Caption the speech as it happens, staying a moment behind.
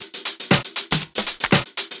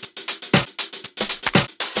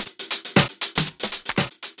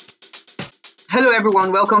Hello,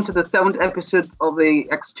 everyone. Welcome to the 7th episode of the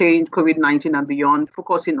Exchange COVID-19 and Beyond,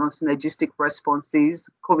 focusing on synergistic responses,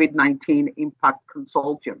 COVID-19 Impact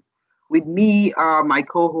Consortium. With me are my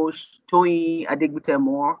co-hosts, Tony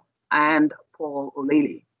Adigbute-Moore and Paul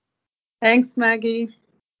Olele. Thanks, Maggie.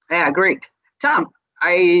 Yeah, great. Tom,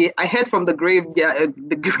 I heard from the grapevine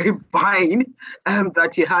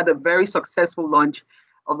that you had a very successful launch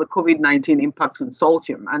of the COVID-19 Impact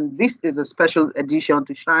Consortium, and this is a special edition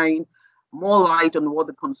to shine more light on what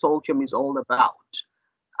the consortium is all about.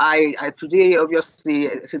 I today, obviously,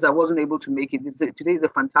 since I wasn't able to make it, today is a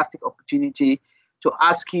fantastic opportunity to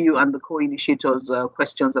ask you and the co-initiators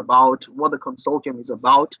questions about what the consortium is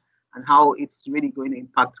about and how it's really going to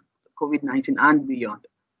impact COVID-19 and beyond.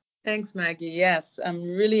 Thanks, Maggie. Yes, I'm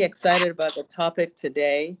really excited about the topic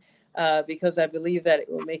today because I believe that it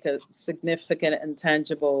will make a significant and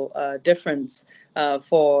tangible difference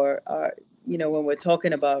for our, when we're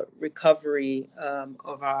talking about recovery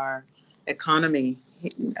of our economy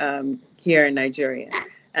here in Nigeria.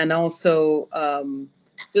 And also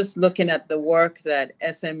just looking at the work that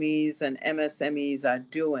SMEs and MSMEs are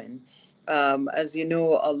doing. As you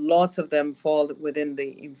know, a lot of them fall within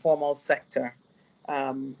the informal sector,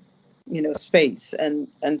 space.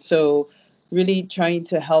 And so really trying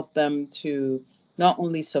to help them to not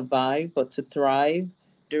only survive, but to thrive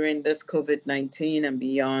during this COVID-19 and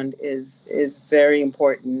beyond is very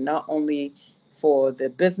important, not only for the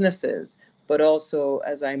businesses, but also,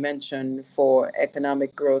 as I mentioned, for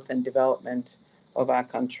economic growth and development of our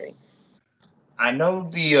country. I know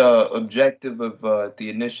the objective of the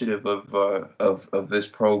initiative of this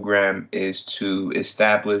program is to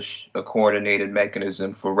establish a coordinated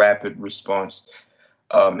mechanism for rapid response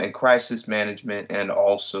and crisis management, and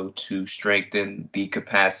also to strengthen the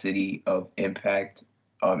capacity of impact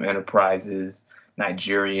enterprises,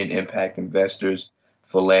 Nigerian impact investors,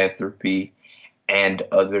 philanthropy, and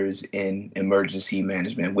others in emergency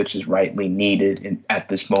management, which is rightly needed at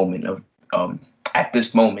this moment in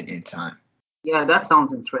time. Yeah, that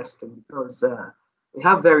sounds interesting because we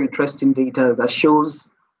have very interesting data that shows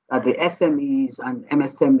that the SMEs and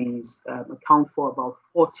MSMEs account for about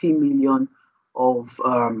 40 million of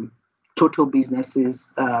total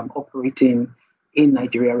businesses operating in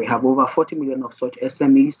Nigeria. We have over 40 million of such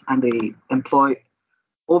SMEs, and they employ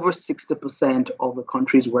over 60% of the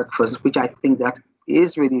country's workforce, which I think that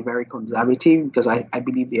is really very conservative because I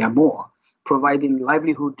believe they are more, providing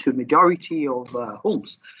livelihood to majority of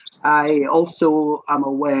homes. I also am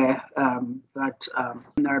aware that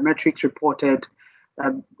Nairametrics reported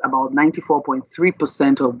that about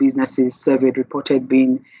 94.3% of businesses surveyed reported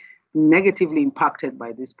being negatively impacted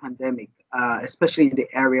by this pandemic, especially in the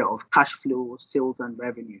area of cash flow, sales, and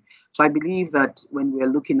revenue. So I believe that when we're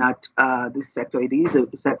looking at this sector, it is a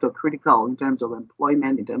sector critical in terms of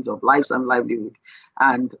employment, in terms of lives and livelihood,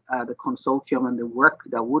 and the consortium and the work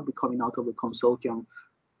that would be coming out of the consortium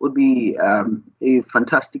would be a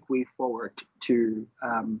fantastic way forward to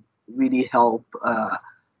really help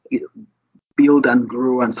build and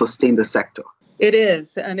grow and sustain the sector. It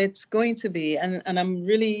is, and it's going to be, and I'm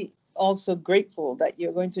really also grateful that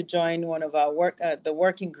you're going to join one of our the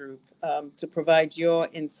working group to provide your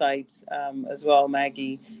insights as well,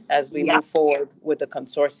 Maggie, as we move forward with the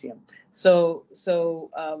consortium. So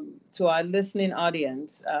to our listening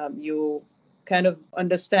audience, you'll kind of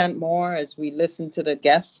understand more as we listen to the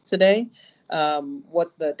guests today,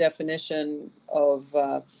 what the definition of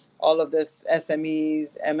all of this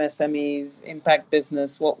SMEs, MSMEs, impact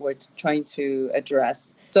business, what we're trying to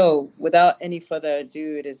address. So without any further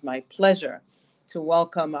ado, it is my pleasure to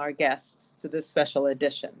welcome our guests to this special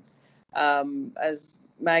edition. As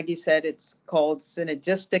Maggie said, it's called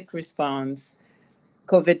Synergistic Response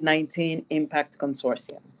COVID-19 Impact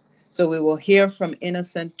Consortium. So we will hear from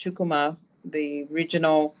Innocent Chukwuma, the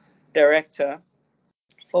Regional Director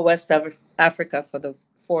for West Africa for the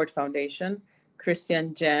Ford Foundation,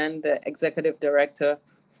 Christian Jahn, the Executive Director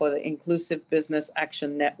for the Inclusive Business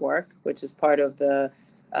Action Network, which is part of the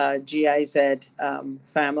GIZ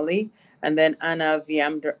family, and then Anna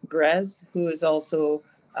Vinambres, who is also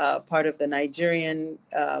part of the Nigerian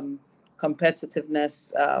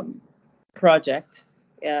competitiveness project,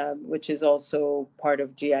 which is also part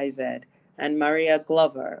of GIZ, and Maria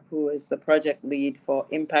Glover, who is the project lead for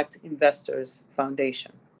Impact Investors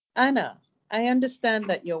Foundation. Anna, I understand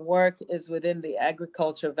that your work is within the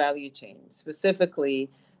agriculture value chain. Specifically,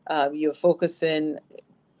 you're focusing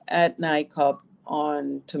at NICOP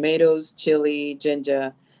on tomatoes, chili,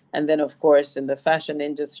 ginger, and then, of course, in the fashion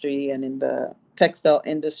industry and in the textile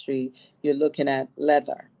industry, you're looking at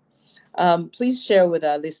leather. Please share with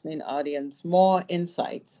our listening audience more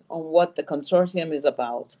insights on what the consortium is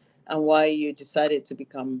about and why you decided to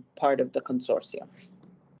become part of the consortium.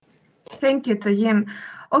 Thank you, Jahn.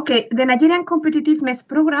 Okay, the Nigerian Competitiveness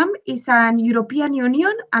Program is an European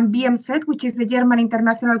Union and BMZ, which is the German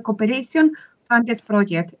International Cooperation funded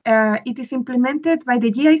project. It is implemented by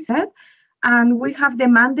the GIZ, and we have the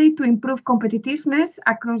mandate to improve competitiveness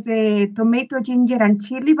across the tomato, ginger, and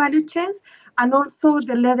chili value chains, and also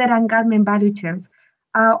the leather and garment value chains.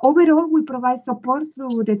 Overall, we provide support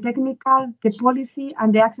through the technical, the policy,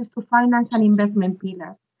 and the access to finance and investment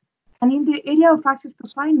pillars. And in the area of access to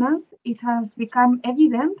finance, it has become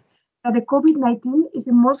evident that the COVID-19 is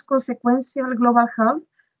the most consequential global health,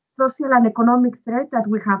 social, and economic threat that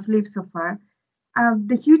we have lived so far.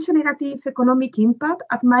 The huge negative economic impact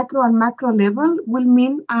at micro and macro level will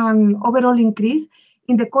mean an overall increase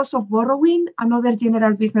in the cost of borrowing and other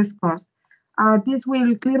general business costs. This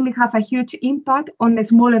will clearly have a huge impact on the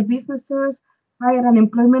smaller businesses, higher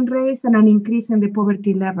unemployment rates, and an increase in the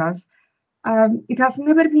poverty levels. It has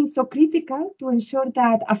never been so critical to ensure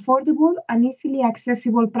that affordable and easily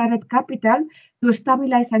accessible private capital to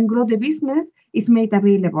stabilize and grow the business is made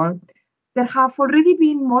available. There have already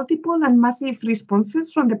been multiple and massive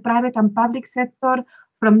responses from the private and public sector,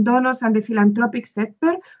 from donors and the philanthropic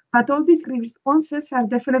sector, but all these responses are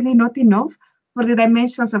definitely not enough for the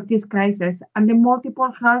dimensions of this crisis and the multiple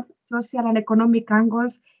health, social, and economic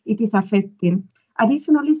angles it is affecting.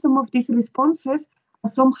 Additionally, some of these responses are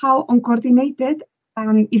somehow uncoordinated,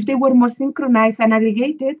 and if they were more synchronized and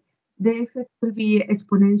aggregated, the effect will be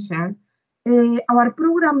exponential. Our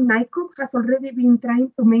program, NICOP, has already been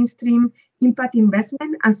trying to mainstream impact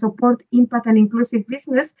investment and support impact and inclusive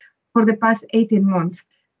business for the past 18 months.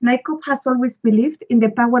 NICOP has always believed in the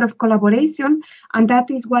power of collaboration, and that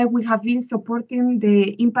is why we have been supporting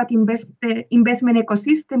the impact investment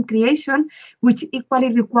ecosystem creation, which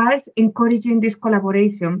equally requires encouraging this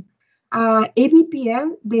collaboration.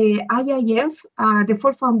 ABPL, the IIF, the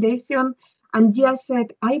Ford Foundation, and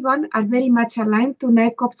GIZ-iBAN are very much aligned to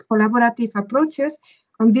NICOP's collaborative approaches,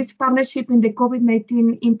 and this partnership in the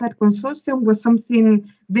COVID-19 Impact Consortium was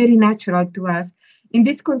something very natural to us. In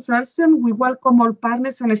this consortium, we welcome all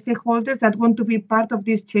partners and stakeholders that want to be part of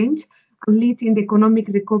this change and lead in the economic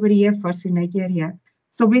recovery efforts in Nigeria.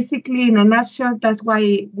 So basically, in a nutshell, that's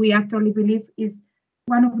why we actually believe is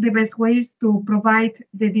one of the best ways to provide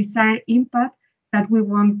the desired impact that we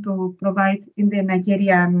want to provide in the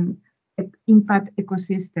Nigerian impact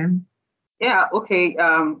ecosystem. Yeah, okay.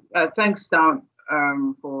 Thanks, Dan,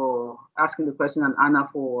 for asking the question, and Anna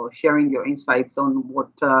for sharing your insights on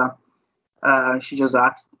what she just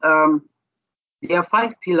asked. There are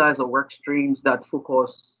 5 pillars or work streams that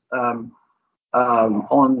focus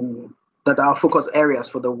that are focus areas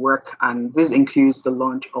for the work, and this includes the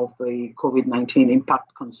launch of the COVID-19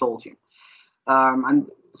 Impact Consortium. And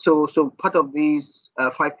so part of these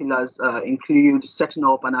 5 pillars include setting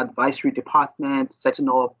up an advisory department, setting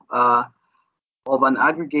up of an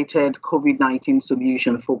aggregated COVID-19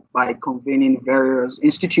 solution by convening various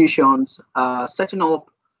institutions, setting up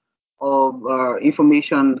of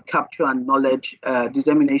information capture and knowledge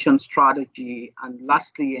dissemination strategy, and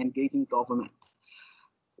lastly, engaging government.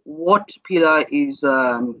 What pillar is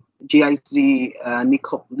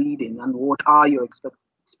GIZ-NICOP leading, and what are your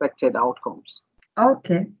expected outcomes?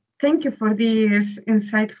 Okay, thank you for this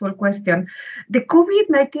insightful question. The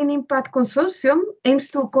COVID-19 Impact Consortium aims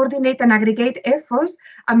to coordinate and aggregate efforts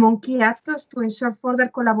among key actors to ensure further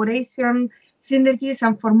collaboration, synergies,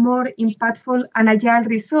 and for more impactful and agile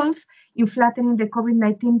results in flattening the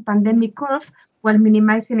COVID-19 pandemic curve while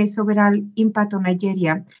minimizing its overall impact on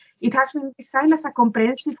Nigeria. It has been designed as a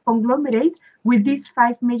comprehensive conglomerate with these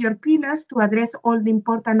 5 major pillars to address all the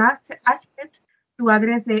important aspects to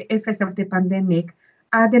address the effects of the pandemic.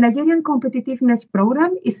 The Nigerian Competitiveness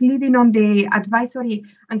Program is leading on the advisory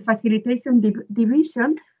and facilitation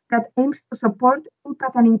division that aims to support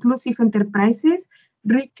impact and inclusive enterprises,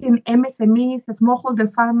 reaching MSMEs, smallholder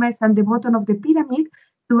farmers, and the bottom of the pyramid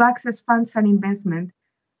to access funds and investment.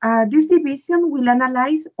 This division will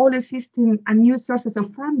analyze all existing and new sources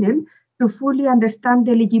of funding to fully understand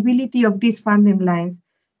the eligibility of these funding lines.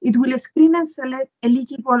 It will screen and select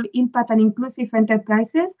eligible impact and inclusive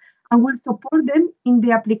enterprises and will support them in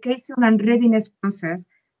the application and readiness process.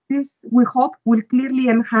 This, we hope, will clearly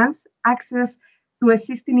enhance access to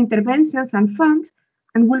existing interventions and funds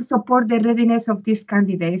and will support the readiness of these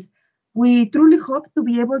candidates. We truly hope to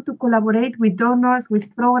be able to collaborate with donors,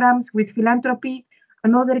 with programs, with philanthropy,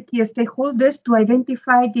 and other key stakeholders to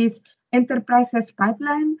identify this enterprises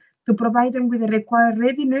pipeline, to provide them with the required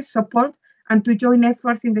readiness, support, and to join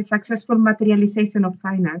efforts in the successful materialization of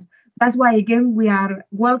finance. That's why, again, we are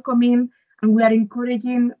welcoming and we are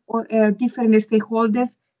encouraging different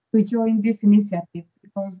stakeholders to join this initiative?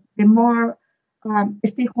 Because the more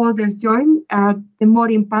stakeholders join, the more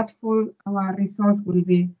impactful our results will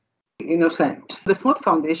be. Innocent. The Ford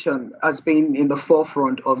Foundation has been in the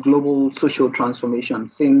forefront of global social transformation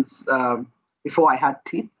since before I had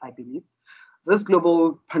teeth, I believe. This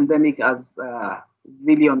global pandemic has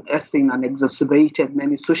really unearthing and exacerbated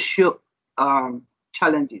many social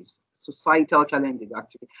challenges, societal challenges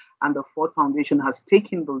actually. And the Ford Foundation has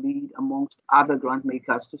taken the lead amongst other grant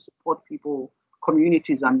makers to support people,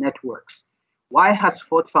 communities, and networks. Why has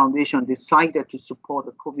Ford Foundation decided to support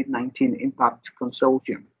the COVID-19 Impact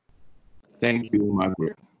Consortium? Thank you,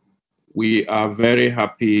 Margaret. We are very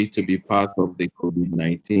happy to be part of the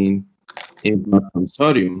COVID-19 Impact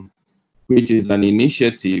Consortium, which is an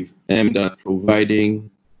initiative aimed at providing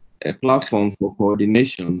a platform for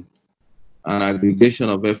coordination and aggregation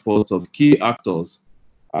of efforts of key actors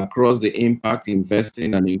across the impact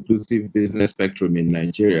investing and inclusive business spectrum in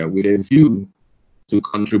Nigeria, with a view to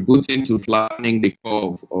contributing to flattening the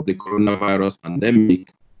curve of the coronavirus pandemic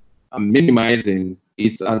and minimizing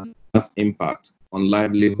its adverse impact on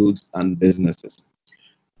livelihoods and businesses.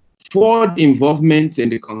 Ford involvement in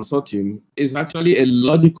the consortium is actually a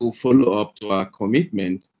logical follow-up to our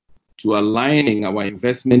commitment to aligning our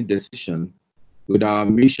investment decision with our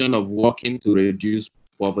mission of working to reduce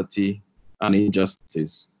poverty and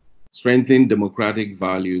injustice, strengthen democratic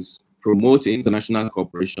values, promote international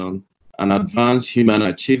cooperation, and advance human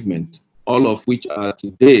achievement, all of which are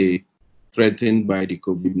today threatened by the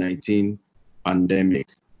COVID-19 pandemic.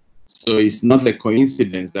 So it's not a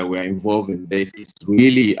coincidence that we're involved in this. It's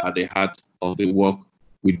really at the heart of the work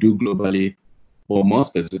we do globally, or more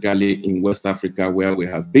specifically in West Africa, where we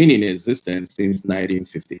have been in existence since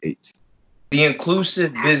 1958. The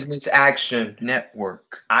Inclusive Business Action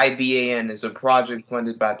Network, iBAN, is a project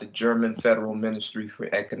funded by the German Federal Ministry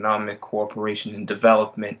for Economic Cooperation and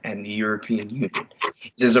Development and the European Union.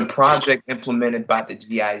 It is a project implemented by the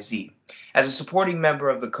GIZ. As a supporting member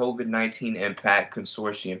of the COVID-19 Impact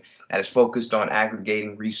Consortium that is focused on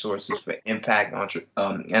aggregating resources for impact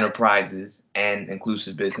enterprises and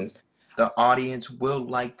inclusive business, the audience will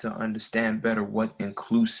like to understand better what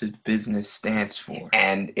inclusive business stands for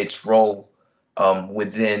and its role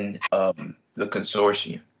within the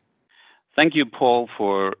consortium. Thank you, Paul,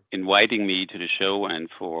 for inviting me to the show and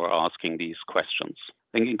for asking these questions.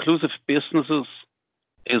 I think inclusive businesses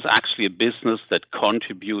is actually a business that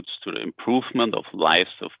contributes to the improvement of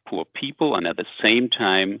lives of poor people, and at the same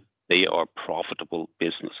time, they are profitable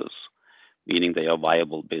businesses, meaning they are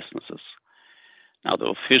viable businesses. Now,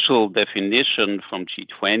 the official definition from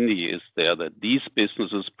G20 is there that these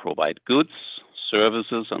businesses provide goods,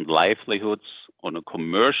 services, and livelihoods on a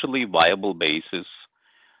commercially viable basis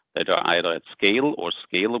that are either at scale or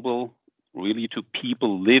scalable, really to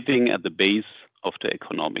people living at the base of the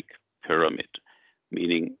economic pyramid,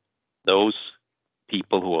 meaning those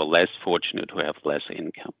people who are less fortunate, who have less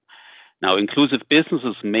income. Now, inclusive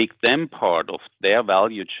businesses make them part of their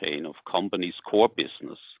value chain of companies' core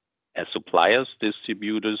business as suppliers,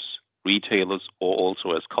 distributors, retailers, or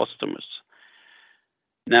also as customers.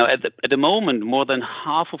 Now, at the moment, more than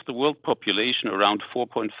half of the world population, around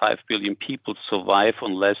 4.5 billion people, survive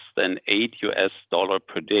on less than $8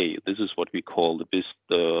 per day. This is what we call the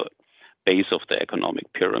base of the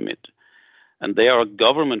economic pyramid. And there are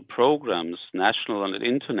government programs, national and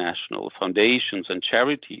international, foundations and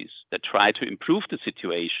charities that try to improve the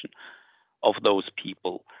situation of those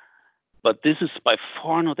people. But this is by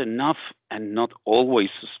far not enough and not always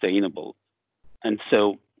sustainable. And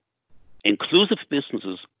so inclusive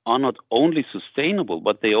businesses are not only sustainable,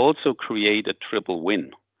 but they also create a triple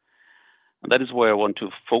win. And that is where I want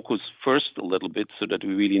to focus first a little bit so that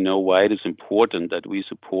we really know why it is important that we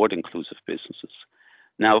support inclusive businesses.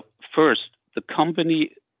 Now, first, the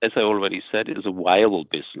company, as I already said, is a viable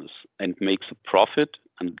business and makes a profit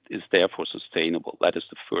and is therefore sustainable. That is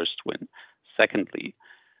the first win. Secondly,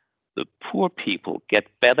 the poor people get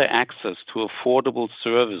better access to affordable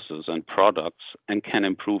services and products and can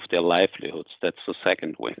improve their livelihoods. That's the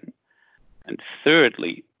second win. And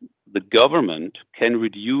thirdly, the government can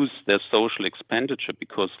reduce their social expenditure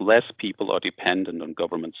because less people are dependent on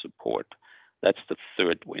government support. That's the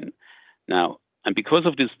third win. Now, and because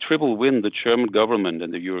of this triple win, the German government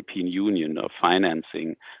and the European Union are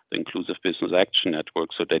financing the Inclusive Business Action Network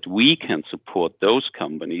so that we can support those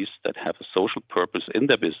companies that have a social purpose in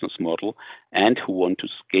their business model and who want to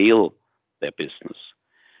scale their business.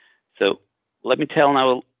 So let me tell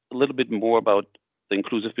now a little bit more about the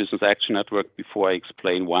Inclusive Business Action Network before I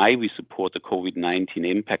explain why we support the COVID-19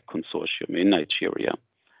 Impact Consortium in Nigeria.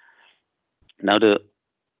 Now, the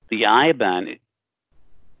iBAN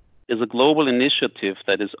is a global initiative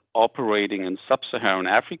that is operating in sub-Saharan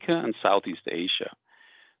Africa and Southeast Asia.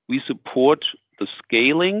 We support the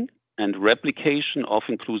scaling and replication of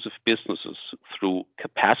inclusive businesses through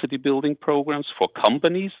capacity building programs for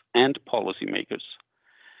companies and policymakers.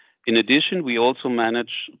 In addition, we also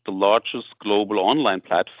manage the largest global online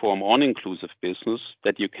platform on inclusive business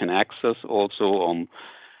that you can access also on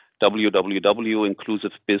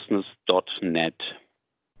www.inclusivebusiness.net.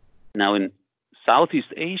 Now, in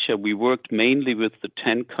Southeast Asia, we worked mainly with the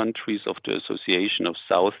 10 countries of the Association of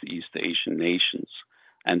Southeast Asian Nations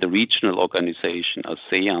and the regional organization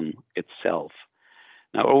ASEAN itself.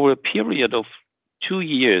 Now, over a period of 2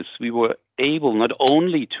 years, we were able not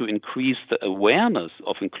only to increase the awareness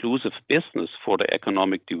of inclusive business for the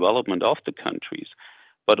economic development of the countries,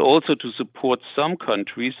 but also to support some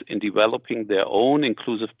countries in developing their own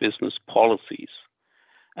inclusive business policies.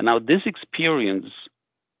 And now this experience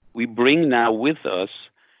we bring now with us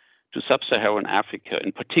to sub-Saharan Africa,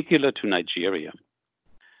 in particular to Nigeria.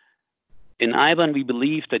 In iBAN, we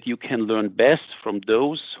believe that you can learn best from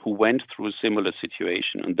those who went through a similar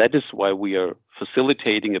situation. And that is why we are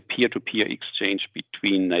facilitating a peer-to-peer exchange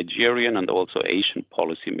between Nigerian and also Asian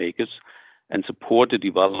policymakers and support the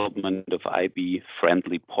development of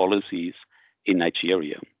IB-friendly policies in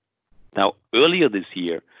Nigeria. Now, earlier this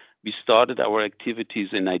year, we started our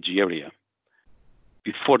activities in Nigeria.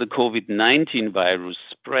 Before the COVID-19 virus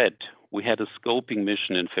spread, we had a scoping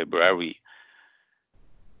mission in February.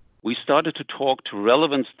 We started to talk to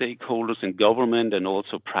relevant stakeholders in government and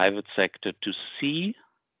also private sector to see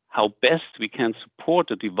how best we can support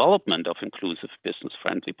the development of inclusive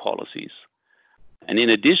business-friendly policies. And in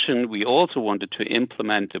addition, we also wanted to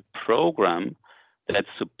implement a program that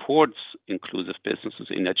supports inclusive businesses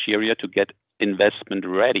in Nigeria to get investment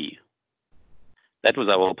ready. That was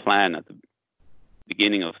our plan at the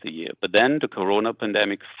beginning of the year. But then the corona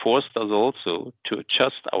pandemic forced us also to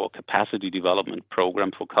adjust our capacity development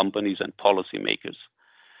program for companies and policymakers.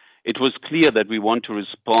 It was clear that we want to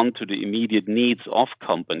respond to the immediate needs of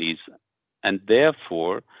companies, and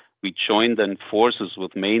therefore we joined then forces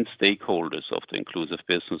with main stakeholders of the inclusive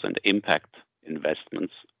business and impact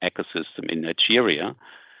investments ecosystem in Nigeria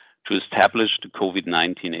to establish the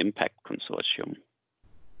COVID-19 Impact Consortium.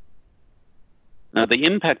 Now, the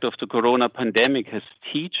impact of the corona pandemic has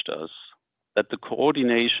taught us that the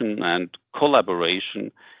coordination and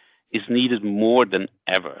collaboration is needed more than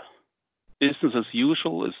ever. Business as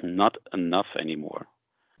usual is not enough anymore.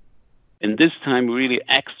 In this time, really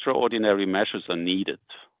extraordinary measures are needed.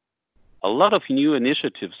 A lot of new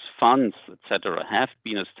initiatives, funds, etc., have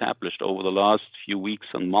been established over the last few weeks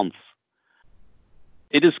and months.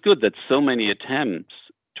 It is good that so many attempts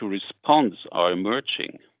to respond are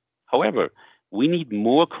emerging. However, we need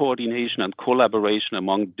more coordination and collaboration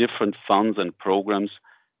among different funds and programs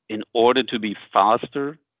in order to be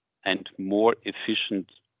faster and more efficient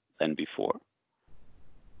than before.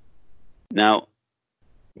 Now,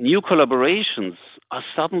 new collaborations are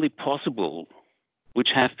suddenly possible,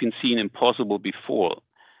 which have been seen impossible before.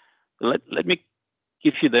 Let me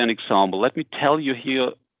give you an example. Let me tell you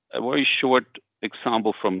here a very short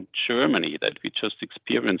example from Germany that we just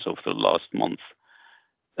experienced over the last month.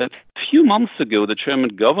 A few months ago, the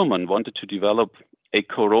German government wanted to develop a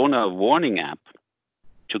corona warning app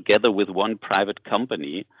together with one private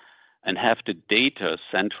company and have the data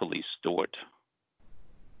centrally stored.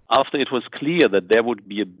 After it was clear that there would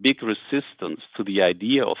be a big resistance to the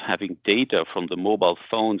idea of having data from the mobile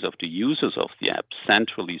phones of the users of the app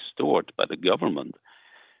centrally stored by the government,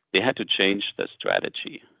 they had to change their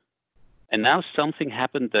strategy. And now something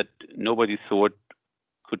happened that nobody thought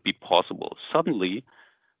could be possible. Suddenly,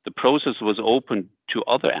 the process was open to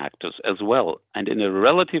other actors as well. And in a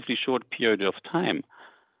relatively short period of time,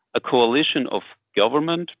 a coalition of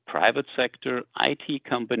government, private sector, IT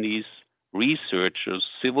companies, researchers,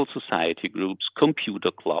 civil society groups, computer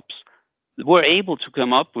clubs were able to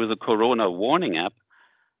come up with a corona warning app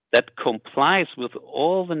that complies with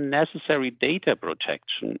all the necessary data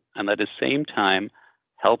protection and at the same time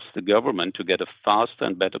helps the government to get a faster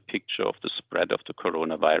and better picture of the spread of the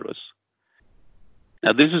coronavirus.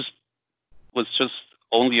 Now, this was just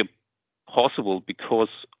only possible because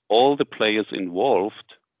all the players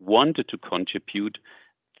involved wanted to contribute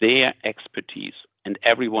their expertise, and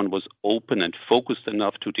everyone was open and focused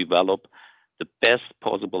enough to develop the best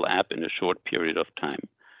possible app in a short period of time.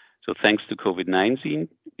 So thanks to COVID-19,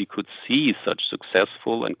 we could see such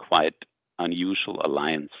successful and quite unusual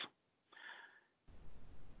alliance.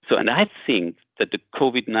 So, and I think that the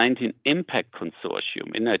COVID-19 Impact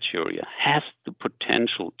Consortium in Nigeria has the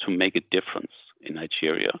potential to make a difference in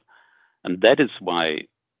Nigeria. And that is why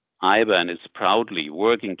iBAN is proudly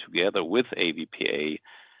working together with AVPA,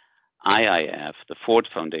 IIF, the Ford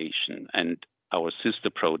Foundation, and our sister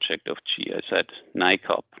project of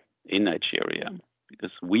GIZ-NICOP in Nigeria,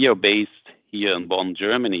 because we are based here in Bonn,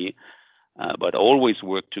 Germany, but always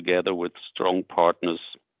work together with strong partners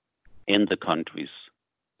in the countries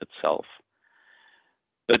itself.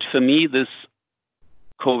 But for me, this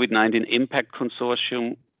COVID-19 Impact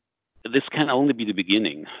Consortium, this can only be the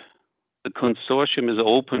beginning. The consortium is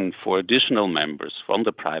open for additional members from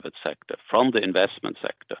the private sector, from the investment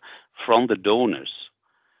sector, from the donors.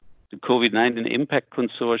 The COVID-19 Impact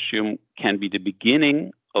Consortium can be the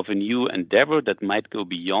beginning of a new endeavor that might go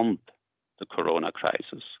beyond the corona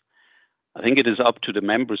crisis. I think it is up to the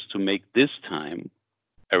members to make this time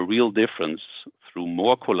a real difference through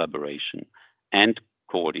more collaboration and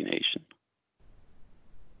coordination.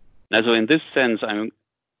 Now, so in this sense,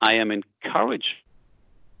 I am encouraging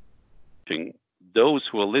those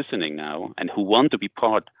who are listening now and who want to be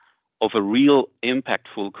part of a real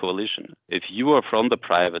impactful coalition. If you are from the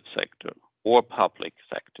private sector or public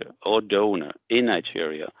sector or donor in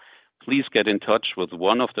Nigeria, please get in touch with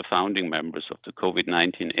one of the founding members of the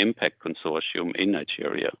COVID-19 Impact Consortium in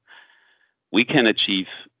Nigeria. We can achieve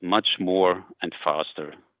much more and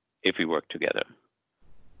faster if we work together.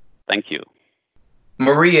 Thank you.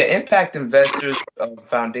 Maria, Impact Investors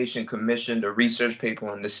Foundation commissioned a research paper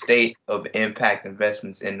on the state of impact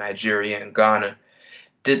investments in Nigeria and Ghana.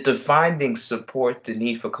 Did the findings support the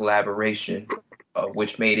need for collaboration,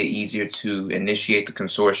 which made it easier to initiate the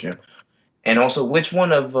consortium? And also, which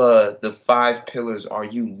one of the 5 pillars are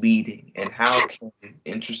you leading, and how can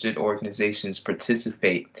interested organizations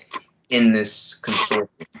participate in this consortium?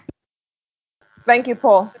 Thank you,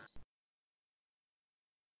 Paul.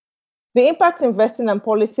 The Impact Investing and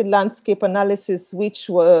Policy Landscape Analysis, which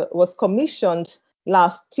was commissioned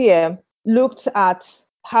last year, looked at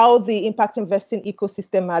how the impact investing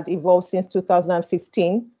ecosystem had evolved since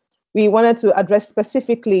 2015. We wanted to address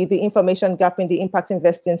specifically the information gap in the impact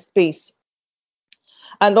investing space,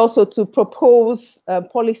 and also to propose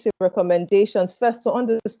policy recommendations, first to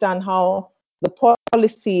understand how the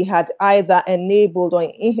policy had either enabled or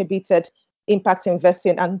inhibited impact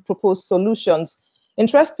investing, and propose solutions.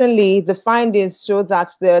 Interestingly, the findings show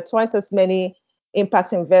that there are twice as many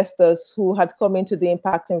impact investors who had come into the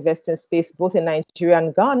impact investing space, both in Nigeria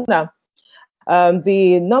and Ghana.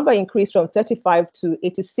 The number increased from 35 to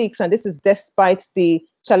 86, and this is despite the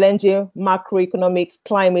challenging macroeconomic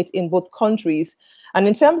climate in both countries. And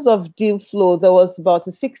in terms of deal flow, there was about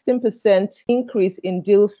a 16% increase in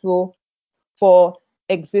deal flow for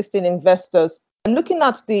existing investors. And looking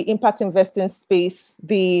at the impact investing space,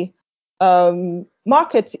 the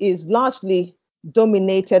market is largely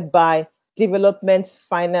dominated by development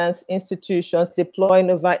finance institutions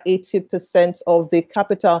deploying over 80% of the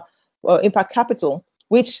capital, impact capital,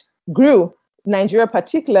 which grew. Nigeria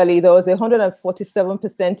particularly, there was a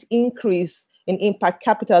 147% increase in impact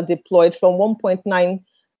capital deployed from $1.9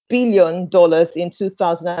 billion in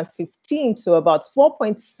 2015 to about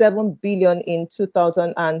 $4.7 billion in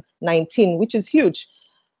 2019, which is huge.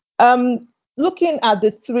 Looking at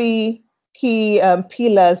the 3 key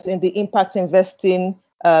pillars in the impact investing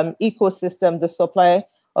ecosystem, the supply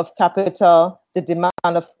of capital, the demand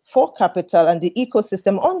for capital, and the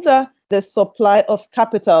ecosystem. Under the supply of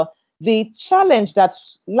capital, the challenge that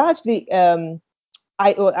largely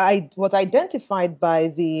was identified by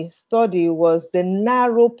the study was the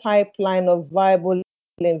narrow pipeline of viable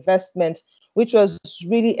investment, which was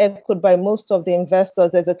really echoed by most of the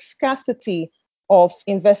investors. There's a scarcity of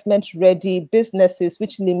investment-ready businesses,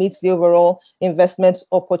 which limits the overall investment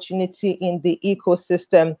opportunity in the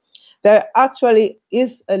ecosystem. There actually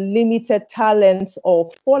is a limited talent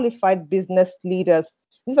of qualified business leaders.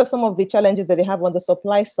 These are some of the challenges that they have on the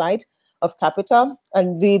supply side of capital.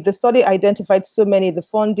 And the study identified so many, the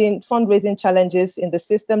fundraising challenges in the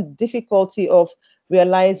system, difficulty of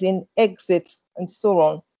realizing exits, and so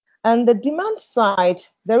on. And the demand side,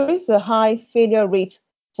 there is a high failure rate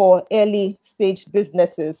for early stage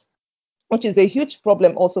businesses, which is a huge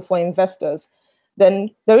problem also for investors. Then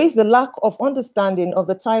there is the lack of understanding of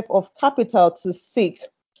the type of capital to seek.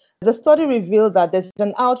 The study revealed that there's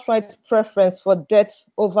an outright preference for debt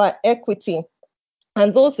over equity.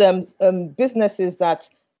 And those businesses that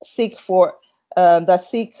seek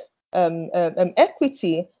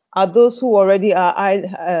equity are those who already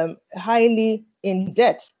are highly in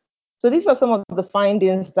debt. So these are some of the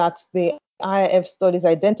findings that the IIF studies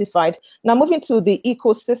identified. Now, moving to the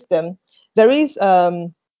ecosystem, there is a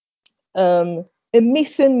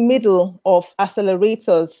missing middle of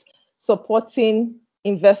accelerators supporting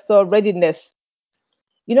investor readiness.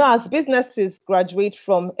 As businesses graduate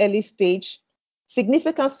from early stage,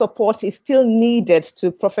 significant support is still needed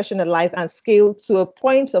to professionalize and scale to a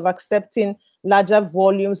point of accepting larger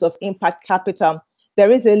volumes of impact capital.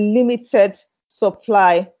 There is a limited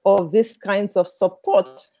supply of these kinds of support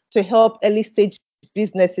to help early stage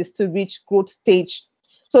businesses to reach growth stage.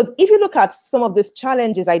 So if you look at some of these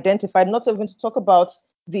challenges identified, not even to talk about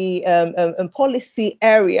the policy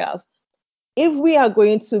areas, if we are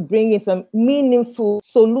going to bring in some meaningful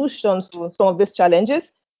solutions to some of these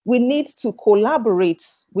challenges, we need to collaborate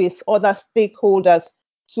with other stakeholders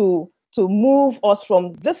to move us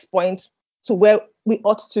from this point to where we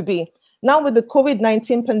ought to be. Now with the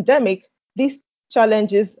COVID-19 pandemic, these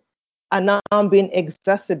challenges are now being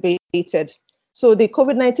exacerbated. So the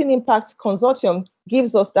COVID-19 Impact Consortium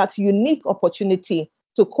gives us that unique opportunity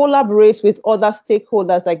to collaborate with other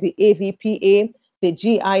stakeholders like the AVPA, the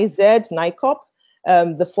GIZ-NICOP,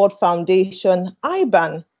 the Ford Foundation,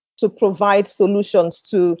 iBAN, to provide solutions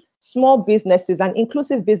to small businesses and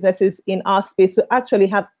inclusive businesses in our space to actually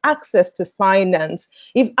have access to finance.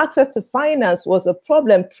 If access to finance was a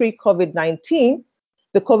problem pre-COVID-19,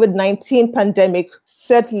 the COVID-19 pandemic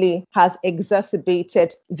certainly has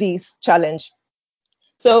exacerbated this challenge.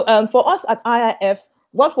 So for us at IIF,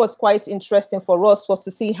 what was quite interesting for us was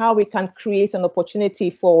to see how we can create an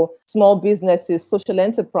opportunity for small businesses, social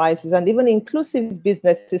enterprises, and even inclusive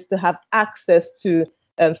businesses to have access to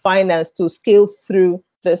finance to scale through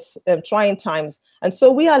this trying times. And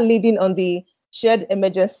so we are leading on the Shared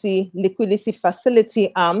Emergency Liquidity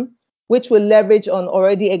Facility arm, which will leverage on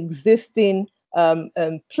already existing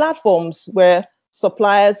platforms where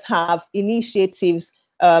suppliers have initiatives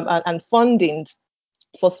and fundings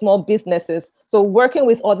for small businesses. So working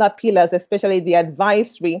with other pillars, especially the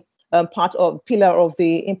advisory pillar of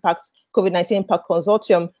the COVID-19 Impact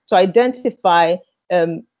Consortium, to identify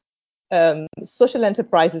social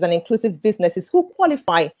enterprises and inclusive businesses who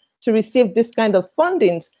qualify to receive this kind of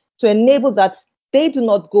fundings to enable that they do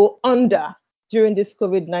not go under during this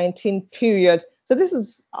COVID-19 period. So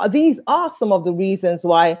these are some of the reasons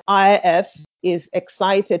why IIF is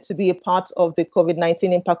excited to be a part of the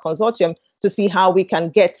COVID-19 Impact Consortium to see how we can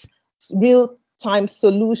get real-time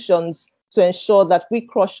solutions to ensure that we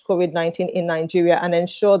crush COVID-19 in Nigeria and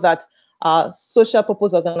ensure that social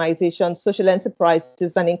purpose organizations, social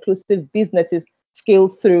enterprises, and inclusive businesses scale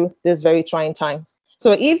through these very trying times.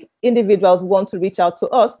 So if individuals want to reach out to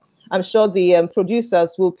us, I'm sure the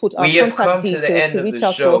producers will put our contact details to reach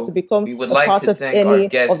out to us to become a part of any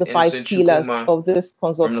of the 5 pillars of this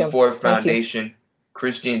consortium. From the Ford Foundation,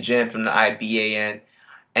 Christian Jahn from the iBAN,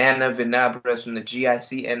 Anna Vinambres from the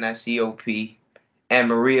GIZ-NICOP, and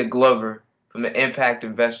Maria Glover from the Impact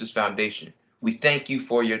Investors Foundation. We thank you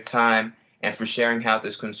for your time and for sharing how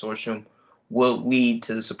this consortium will lead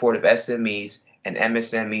to the support of SMEs and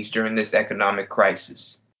MSMEs during this economic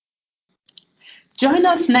crisis. Join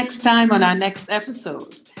us next time on our next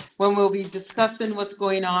episode, when we'll be discussing what's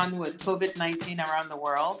going on with COVID-19 around the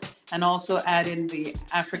world and also add in the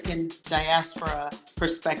African diaspora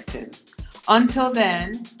perspective. Until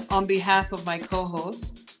then, on behalf of my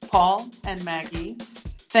co-hosts, Paul and Maggie,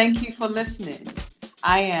 thank you for listening.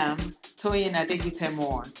 I am Toyin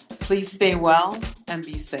Adegitemore. Please stay well and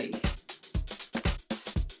be safe.